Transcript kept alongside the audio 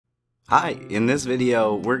Hi, in this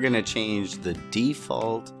video we're going to change the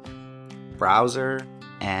default browser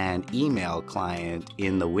and email client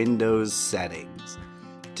in the Windows settings.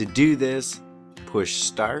 To do this, push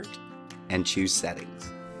Start and choose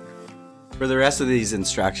Settings. For the rest of these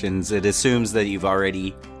instructions, it assumes that you've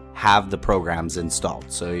already have the programs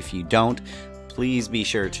installed. So if you don't, please be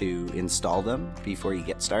sure to install them before you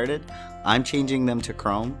get started. I'm changing them to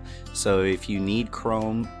Chrome, so if you need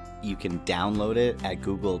Chrome, you can download it at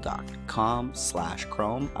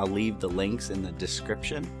google.com/Chrome. I'll leave the links in the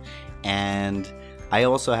description, and I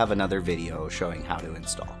also have another video showing how to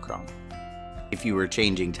install Chrome. If you were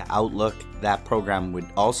changing to Outlook, that program would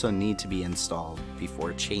also need to be installed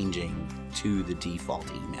before changing to the default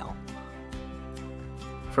email.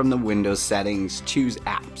 From the Windows settings, choose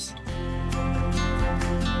Apps.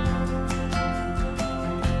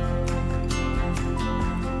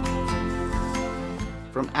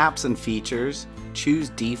 From Apps and Features, choose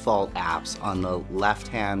Default Apps on the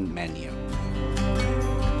left-hand menu.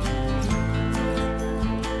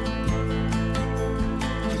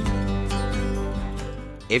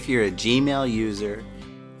 If you're a Gmail user,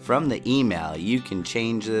 from the email you can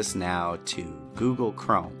change this now to Google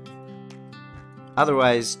Chrome.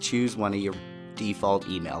 Otherwise, choose one of your default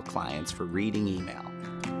email clients for reading email.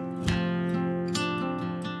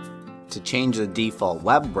 To change the default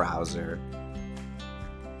web browser,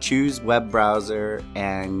 choose Web Browser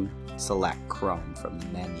and select Chrome from the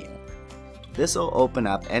menu. This will open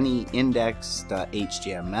up any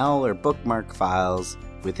index.html or bookmark files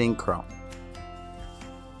within Chrome.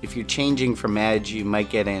 If you're changing from Edge, you might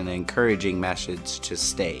get an encouraging message to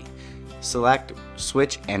stay. Select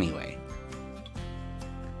Switch Anyway.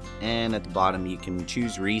 And at the bottom you can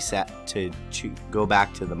choose Reset to go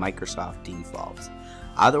back to the Microsoft defaults.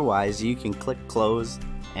 Otherwise, you can click Close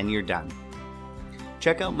and you're done.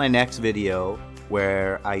 Check out my next video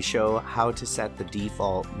where I show how to set the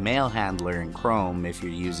default mail handler in Chrome if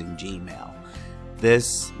you're using Gmail.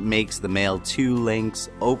 This makes the Mail To links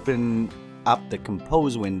open up the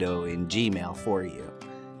Compose window in Gmail for you.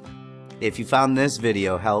 If you found this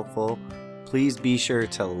video helpful, please be sure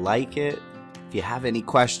to like it. If you have any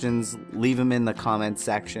questions, leave them in the comments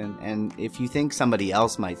section, and if you think somebody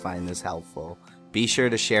else might find this helpful, be sure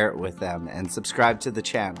to share it with them and subscribe to the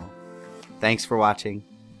channel. Thanks for watching.